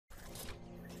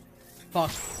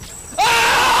Fuck.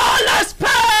 Ah! Last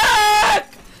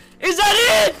pack! Is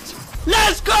that it?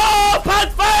 Let's go,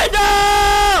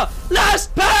 Pathfinder!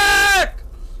 Last pack!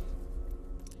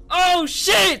 Oh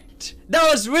shit! That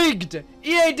was rigged.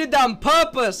 EA did that on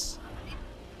purpose.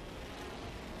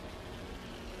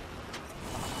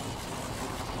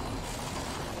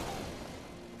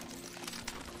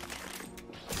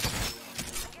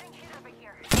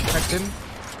 Checked him.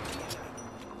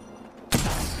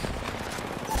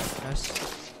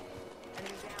 Nice.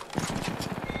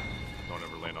 Don't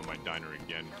ever land on my diner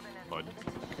again, bud.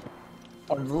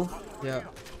 On roof? Yeah.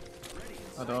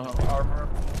 I don't have armor.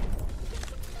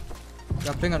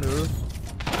 Got ping on the roof.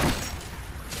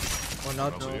 Or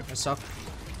not, No. I suck.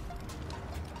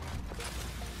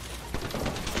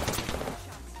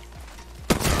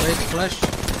 Wait, flash.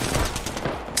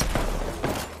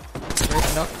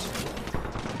 Wait, knocked.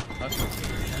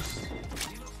 Yes.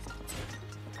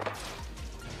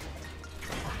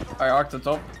 I arced the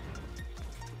top.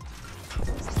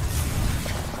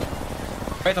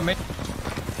 Wait a minute.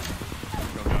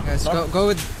 Guys, go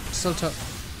with still top.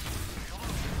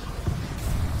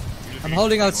 I'm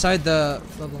holding outside the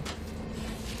bubble.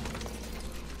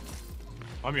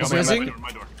 On me, He's on my raising. door,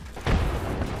 my door.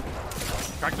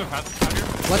 Crack the path out here.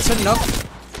 What's it knock?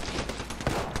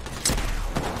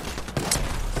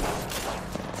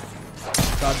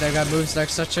 God, that guy moves like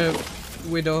such a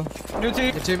widow. New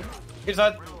team. The team.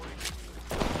 Inside.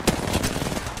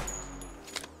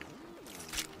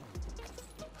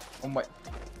 Oh my.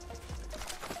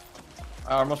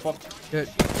 Armor spot. Good.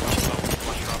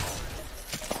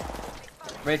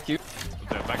 Wait, Q.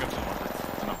 Back up to the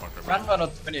marker. Not marker, Ran but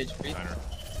not 20 HP. diner.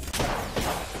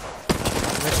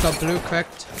 Let's go blue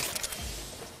cracked.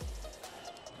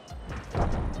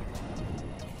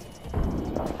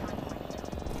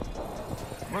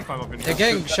 I'm gonna climb up in They're here.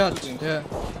 getting shot. Yeah.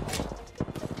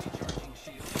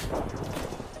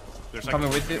 There's Coming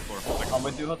with you. Second. I'm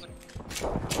with you, Hudson.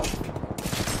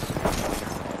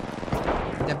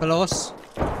 They're below us.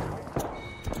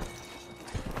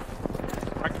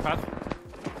 Crack the path.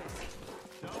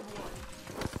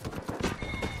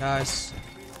 Nice.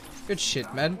 Good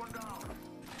shit, man.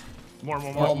 More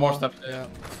More steps. Yeah.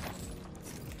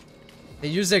 They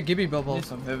use their Gibby bubble. Need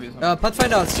some heavy.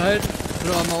 Pathfinder outside.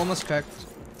 Blue armor almost cracked.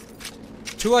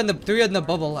 Three in the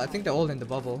bubble. I think they're all in the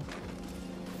bubble.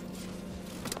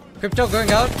 Crypto going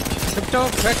out. Crypto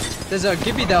cracked. There's a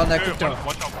Gibby down there, Crypto.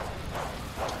 Watch out.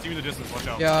 See me in the distance, watch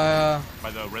out. Yeah. By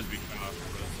the res beacon.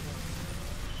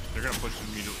 They're gonna push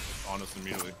immediately on us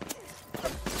immediately.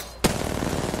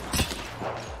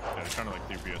 Yeah, they're trying to like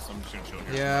 3PS. I'm just gonna chill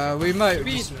here. Yeah, we might.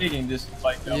 Be speaking this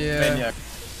like Yeah. maniac.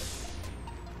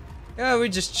 Yeah, we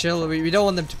just chill. We don't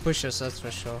want them to push us, that's for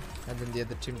sure. And then the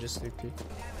other team just repeat.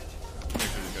 Make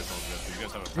sure you guys don't do this. You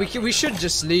guys have a We should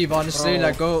just leave, honestly. Bro.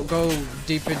 Like go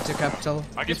deep into capital.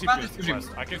 I can This man TPS is west.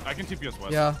 I can TPS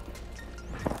west. Yeah.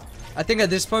 I think at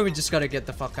this point we just gotta get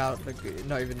the fuck out. Like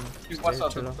not even. Just watch stay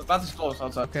out. too long. The path is close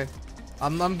outside. Okay.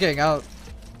 I'm getting out.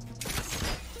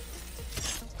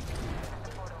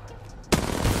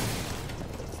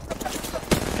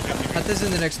 Path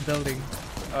in the next building.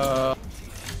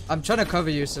 I'm trying to cover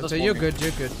you, so you're good.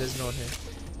 You're good. There's no one here.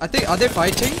 I think are they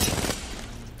fighting?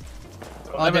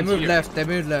 Oh, they moved left. They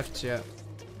moved left. Yeah. Do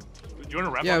you want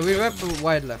to wrap Yeah, up? we went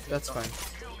wide left. That's fine.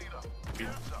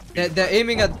 They're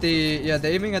aiming at the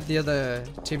other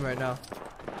team right now.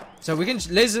 So we can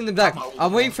laser in the back.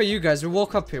 I'm waiting for you guys. We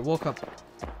walk up here. Walk up.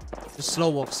 Just slow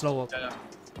walk. Slow walk. Yeah.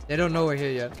 They don't know we're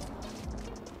here yet.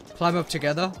 Climb up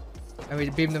together, and we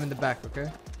beam them in the back. Okay.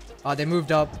 They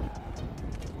moved up.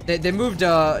 They moved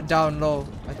down low.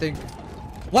 I think.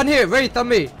 One here. Wraith on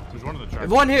me. There's one in the track.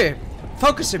 One here.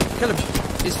 Focus him. Kill him.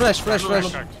 He's flash. Cracked.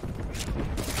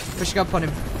 Pushing up on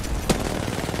him.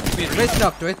 Wraith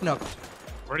knocked. Wraith knocked.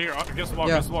 Right here, against the wall,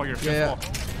 Yeah. against the wall here, against Yeah, the wall.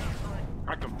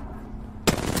 Cracked him.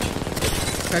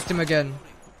 Cracked him again.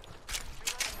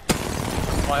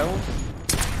 My ult.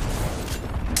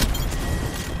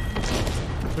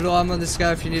 Blue armor on this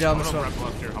guy if you need armor I'm swap. gonna wrap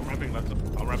left here. I'm wrapping left.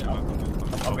 I'm wrapping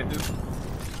left. I'm with you.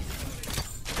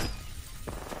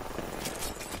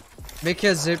 Make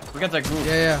a zip. We can take group.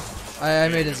 Yeah. I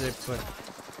made a zip, but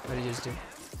I used it.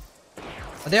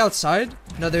 Are they outside?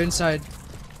 No, they're inside.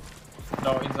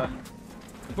 No, inside.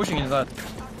 Pushing inside.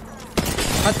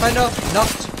 Pathfinder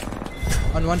knocked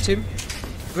on one team.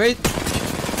 Wraith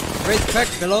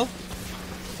cracked below.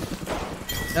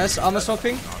 Nice armor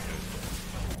swapping.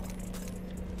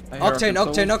 I hear Octane, a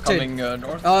pistol Octane. coming,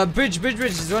 north. Bridge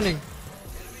is running.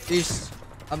 East.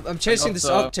 I'm chasing this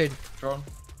Octane. Drone.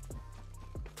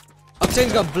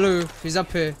 Octane's got blue. He's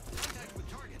up here.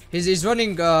 He's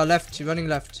running left. He's running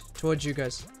left towards you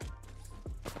guys.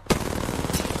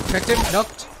 Cracked him,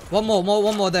 knocked. One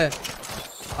more there.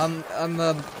 I'm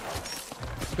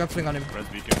grappling on him. Res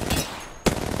beacon.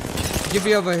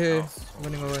 Gibby over here,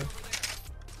 running away.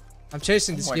 I'm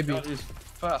chasing this Oh my Gibby. God, he's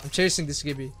fast. I'm chasing this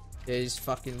Gibby. Yeah, he's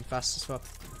fucking fast as fuck.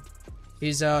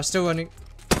 He's still running.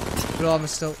 Blue armor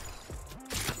still.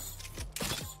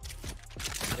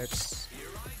 Yes.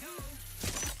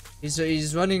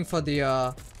 He's running for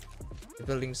the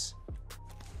buildings.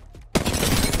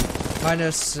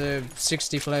 Minus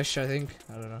 60 flash, I think.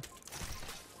 I don't know.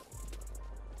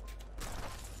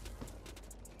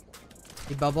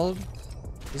 He bubbled.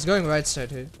 He's going right side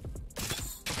here.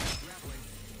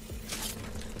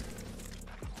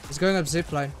 He's going up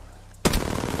zip line.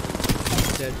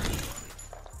 He's dead.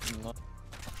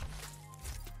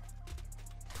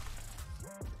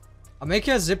 I'm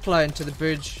making a zip line to the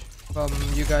bridge from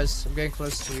you guys. I'm getting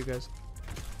close to you guys.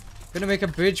 Gonna make a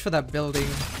bridge for that building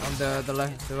on the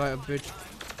left, the right bridge.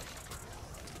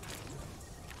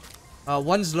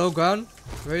 One's low ground.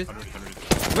 Wait.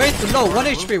 Wait, no, 1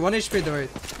 HP, 1 HP the wait.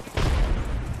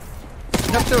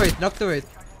 Knock the wait.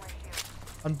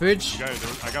 On bridge.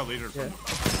 I got laser. Yeah.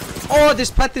 Oh,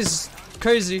 this path is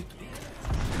crazy.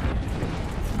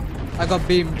 I got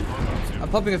beamed. I'm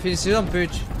popping a piece. He's on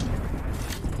bridge.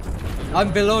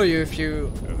 I'm below you if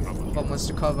you wants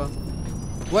to cover.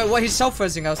 What? He's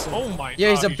self-resing outside. Oh my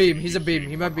yeah, he's a God, beam. He's a beam.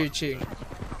 He might be cheating.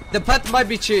 The path might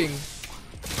be cheating.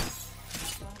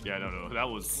 Yeah, no, that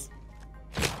was.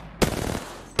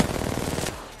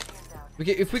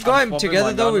 If we go him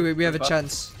together though, we have a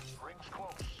chance.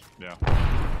 Yeah.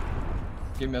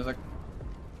 Give me a sec.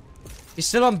 He's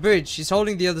still on bridge. He's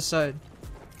holding the other side.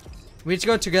 We need to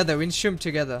go together. We need to shoot him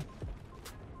together.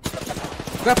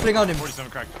 Grappling on him. 47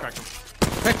 cracked him. Cracked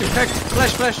him.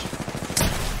 Flash.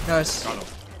 Nice. Got him.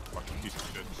 Fucking he's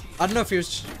good. I don't know if he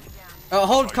was.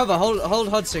 Hold cover. Hold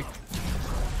hot sick.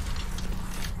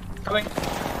 Coming.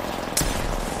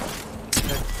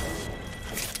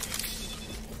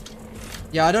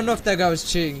 Yeah, I don't know if that guy was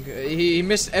cheating. He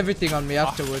missed everything on me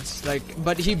afterwards. Like,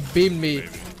 but he beamed me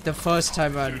the first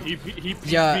time around. Dude, he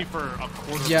Yeah. me for a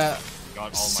quarter. Yeah.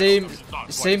 God, Same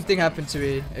thing happened to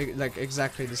me. Like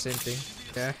exactly the same thing.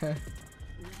 Yeah.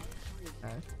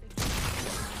 Alright.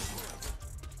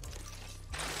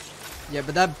 Yeah,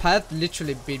 but that path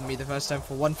literally beat me the first time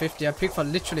for 150. I picked for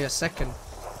literally a second,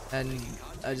 and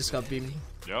I just got beamed.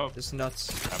 Yup. Just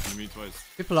nuts. Happened to me twice.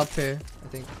 People up here, I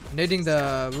think. Nading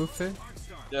the roof here.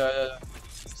 Yeah.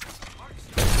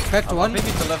 Cracked one.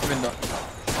 Maybe the left window.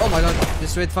 Oh my god,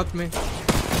 this raid fucked me.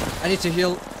 I need to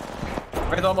heal.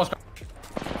 Wait, almost.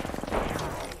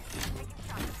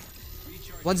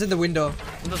 One's in the window.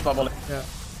 I'm just bubbling. Yeah.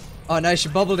 Oh nice, she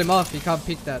bubbled him off. He can't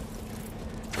peek that.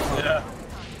 Yeah.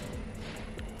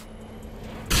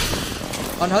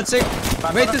 On hot sick.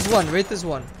 Wait this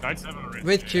one. 97 already.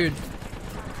 Wait queued.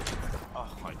 Oh,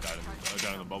 I died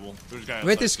in the bubble. There's a guy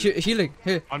Wait outside this too. healing.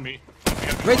 Here. On me.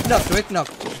 Wait knock.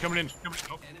 She's coming in. Nope.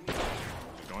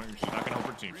 She's not gonna help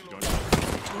her team. She's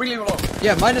going. Really low.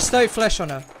 Yeah, minus 30 flash on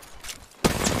her.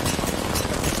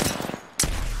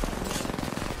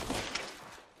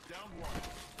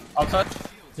 Outside?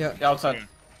 Yeah, Yeah, outside. Yeah.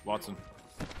 Watson.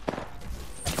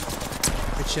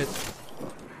 good shit.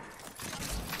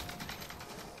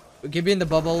 Gibby in the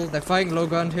bubble. They're fighting low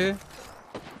ground here.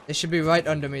 They should be right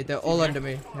under me. They're all under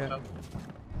me. Yeah.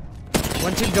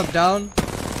 One team dropped down.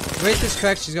 Wraith is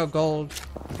cracked. She's got gold.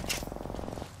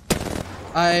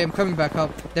 I am coming back up.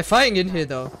 They're fighting in here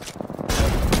though.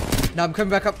 Now I'm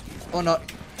coming back up. Or not.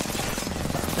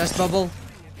 That's bubble.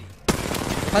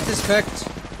 Path is cracked.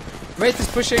 Wraith is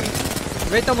pushing.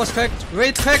 Wraith almost cracked.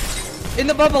 Wraith cracked. In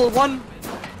the bubble. One.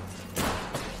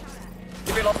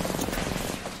 Give me low.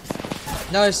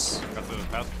 Nice. Got the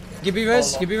path. Gibby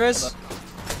res. Gibby res.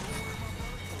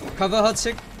 Cover hot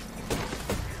sick.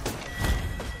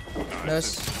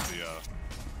 Nice.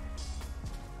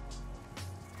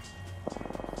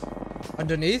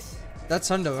 Underneath?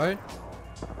 That's under, right?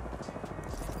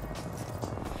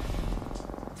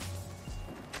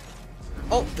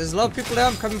 Oh, there's a lot of people there.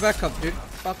 I'm coming back up, dude.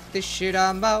 Fuck this shit,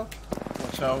 I'm out.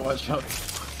 Watch out.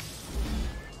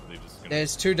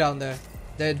 There's two down there.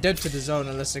 They're dead to the zone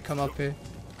unless they come up here.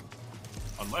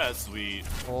 Unless we.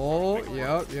 Oh,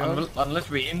 yeah. Unless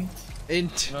we in.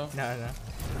 Int. No. No.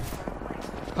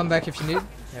 Come back if you need.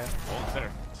 Yeah. Oh, it's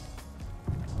there.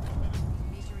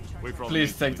 Wait for all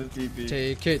Please the take the TP.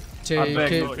 Take it. I beg.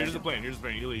 Take No, it. here's the plan.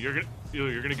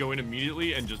 You're gonna go in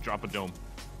immediately and just drop a dome.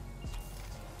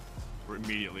 Or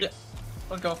immediately. Yeah.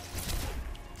 Let's go.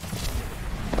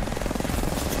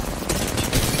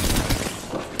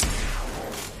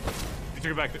 He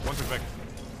took it back. One took it back.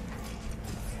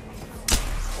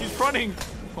 He's running.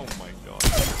 Oh my god.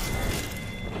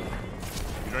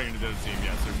 You're running into the other team,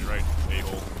 yeah, so you're right.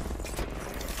 A-hole.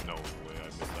 No way, I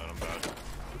missed that, I'm bad.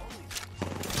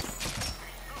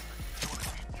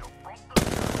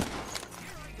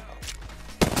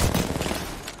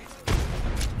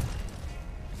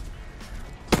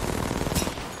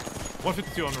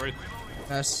 $152 on the right.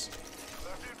 Yes.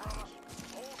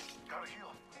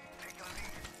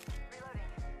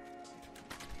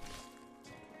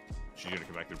 She's gonna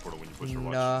come back to the portal when you push her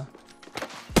watch. Nah.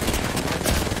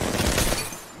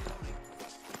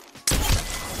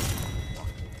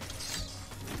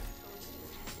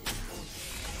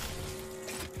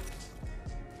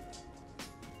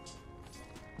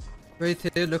 Right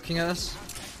here, looking at us.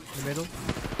 In the middle.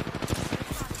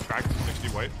 Cracked, 60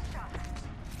 white.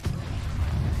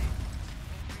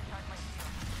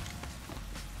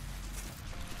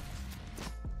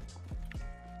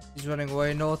 He's running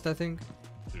away north, I think.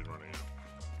 She's running in.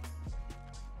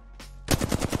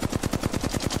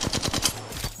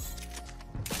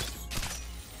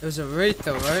 It was a raid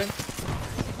though, right?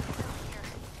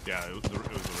 Yeah, it was the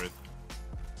Wraith.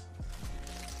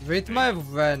 Raid might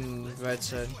have ran right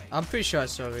side. I'm pretty sure I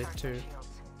saw Raid too.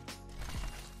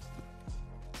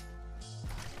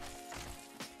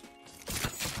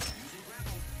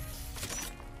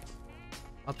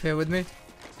 Up here with me.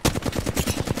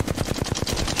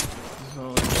 So,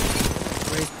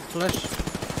 Raid flash.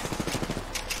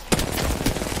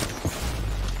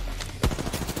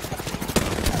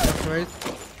 Left Raid.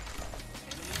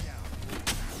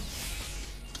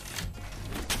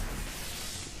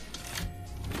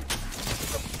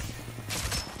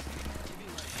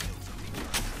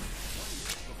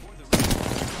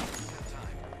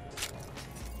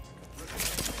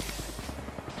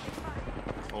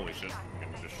 Holy shit, I'm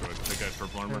getting destroyed. That guy's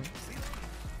purple armor.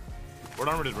 What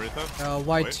armor did Wraith have?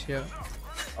 White, yeah.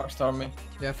 Arched army.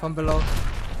 Yeah, from below.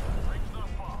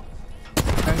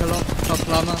 Bangalore, top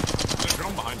llama. There's a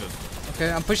drone behind us.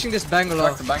 Okay, I'm pushing this Bangalore.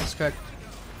 Crack the bank. That's correct.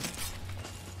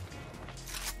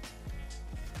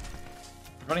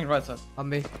 Running right side. On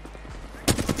me.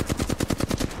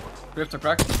 We have to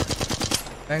crack.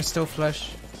 Bang still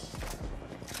flush.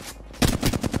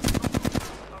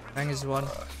 Bang is one.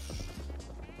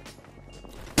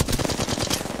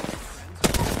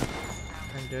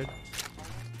 Bang dead.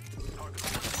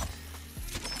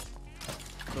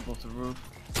 Top of the roof.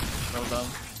 Well done.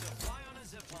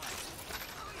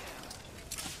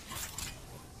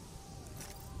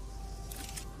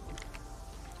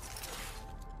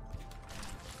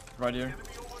 Right here.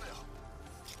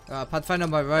 Pathfinder on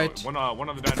my right. One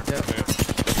on the diner. Yeah. Okay.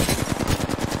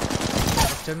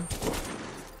 Left him.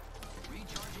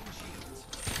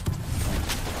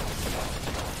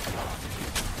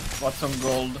 Got some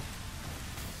gold.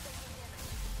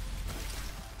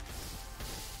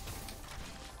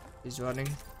 He's running.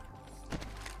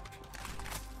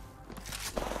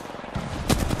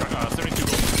 72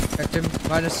 gold. Cracked him.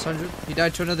 Minus 100. He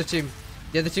died to another team.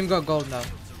 The other team got gold now.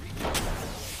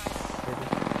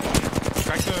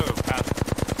 Crack the path.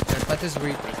 Yeah, Path is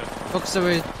weak. Right side. Focus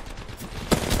away.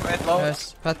 Wait, low.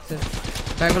 Yes,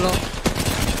 Path. Bangalore.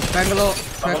 Bangalore.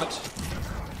 Cracked.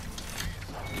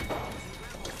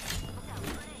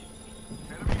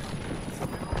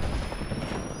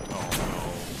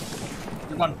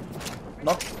 One.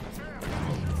 Knock.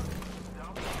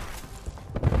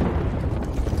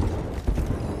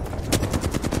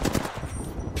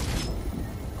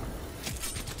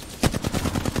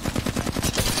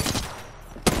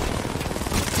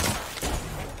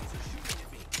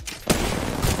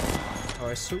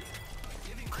 Alright, soup.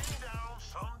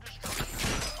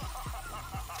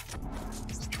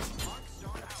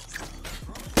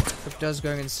 Crypto's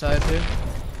going inside here.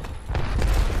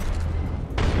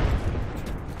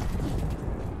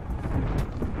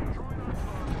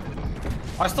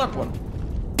 I stuck one.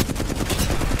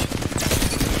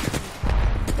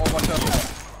 Oh, watch out.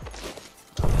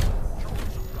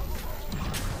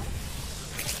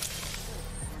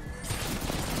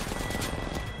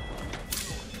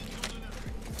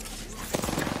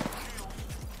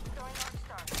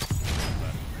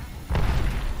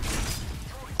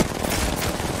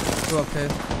 Go up here.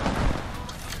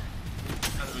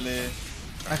 Really.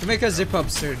 I can make a zip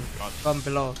up soon. From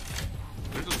below.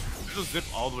 There's a zip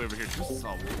all the way over here. This is a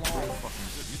long fucking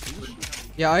zip. You see this?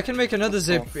 Yeah, I can make another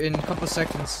zip in a couple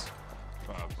seconds.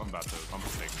 I'm about to. I'm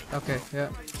taking it. Okay, yeah.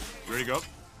 You ready to go?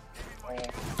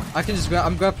 I can just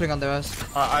I'm grappling on their ass.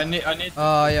 I need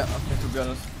Yeah, okay. to be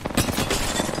honest.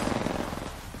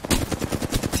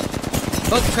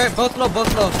 Both low,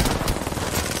 both low.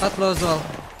 That low as well.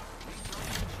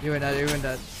 You win that, you win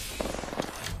that.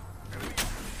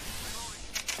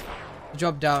 He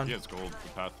dropped down. He has gold. The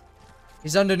path.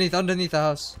 He's underneath the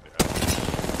house.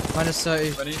 Yeah. Minus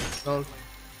 30. Ready? Gold.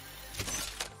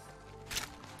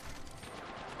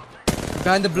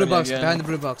 Behind the blue Ready box. again. Behind the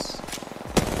blue box.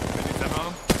 57 on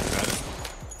him. Got it.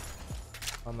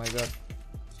 Oh my god.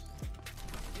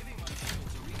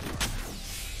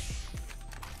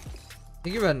 I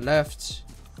think he went left.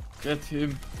 Get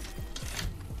him.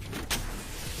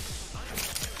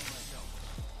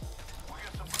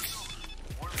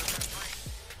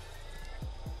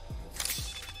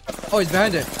 Oh, he's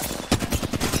behind it.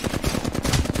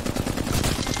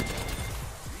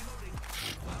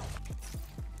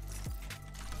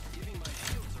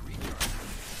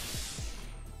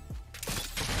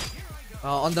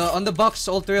 On the box,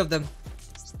 all three of them.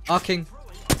 Arcing.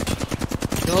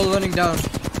 They're all running down.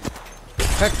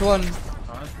 Cracked one.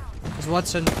 Is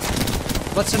Watson.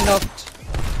 Watson knocked.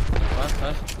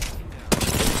 Nice.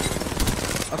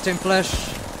 Octane flash.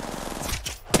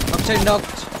 Octane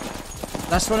knocked.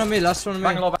 Last one on me,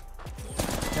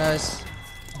 Guys.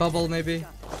 Bubble maybe.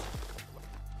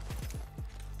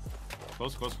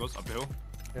 Close. Up the hill.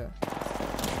 Yeah.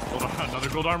 Hold on. Another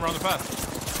gold armor on the path.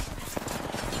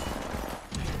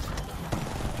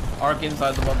 Arc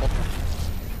inside the bubble.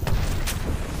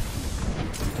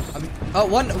 Oh,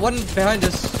 one behind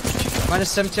us. Minus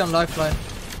 70 on lifeline.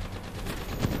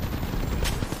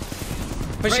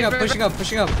 Pushing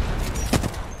up.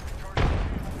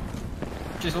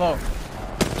 She's low.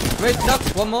 Wait, knock.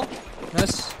 One more.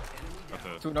 Nice.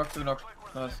 Two knock.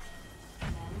 Nice.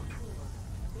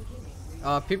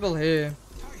 People here.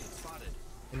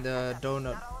 In the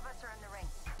donut.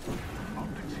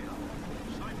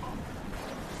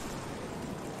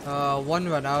 One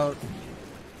ran out.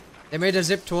 They made a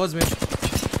zip towards me.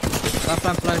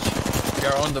 Lifeline flash. We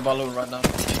are on the balloon right now.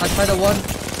 Pathfinder 1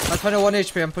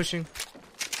 HP, I'm pushing.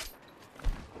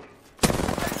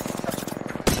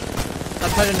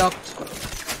 Pathfinder knocked.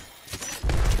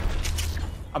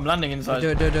 I'm landing inside. Do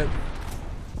it.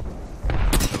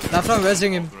 Lifeline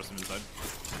rezzing him. The rest of him inside.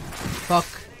 Fuck.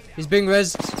 He's being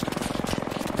rezzed.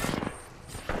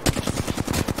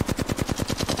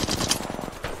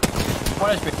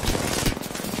 One HP.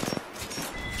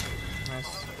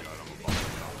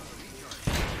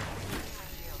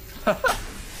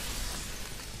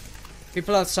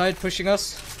 People outside pushing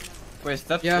us. Wait,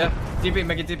 step. Yeah. TP,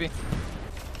 make it TP.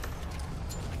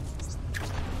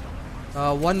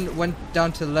 One went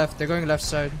down to the left. They're going left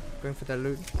side, going for their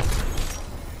loot.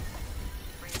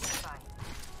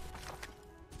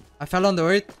 I fell on the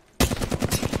earth.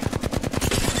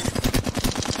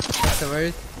 That's the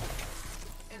earth.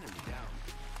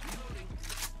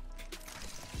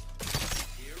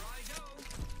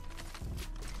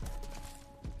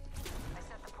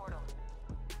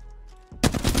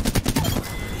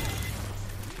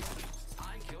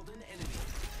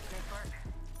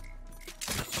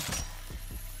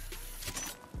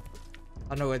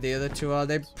 I don't know where the other two are.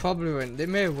 They probably went. They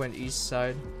may have went east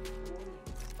side.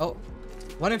 Oh,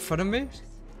 one in front of me.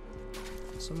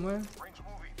 Somewhere.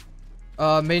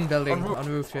 Main building on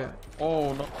roof here.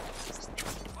 Oh no.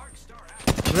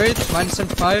 Wait, minus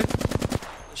 75.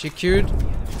 She queued.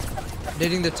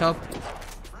 Leading the top.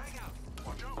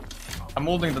 I'm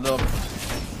holding the door.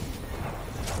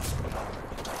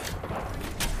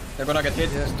 They're gonna get hit.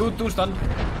 Yeah. Two stunned.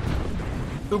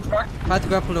 Two cracked. Path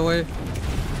grappled away.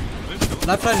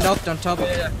 Lifeline knocked on top.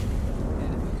 Yeah.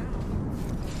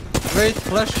 Wait,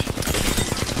 flash.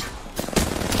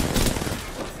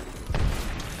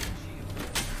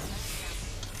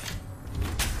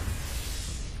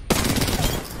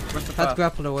 Where's the Path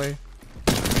grappled away.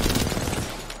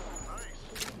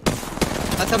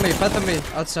 Path on me,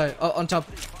 outside. Oh, on top.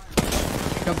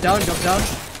 Drop down.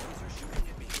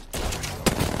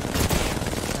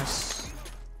 Nice.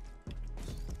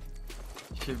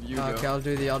 Shiv, you Okay, go. I'll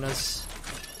do the honors.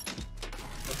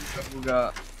 We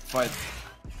got fight.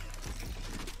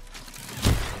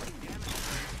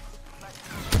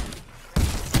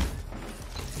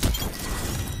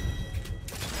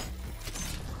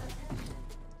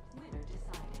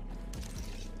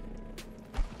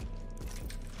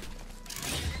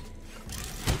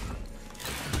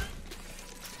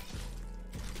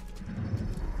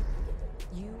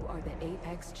 You are the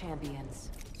Apex champions.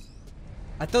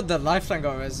 I thought the lifeline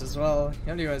got res as well.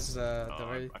 He only res the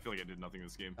raid. I feel like I did nothing in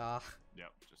this game. Ah. Yeah,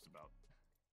 just about.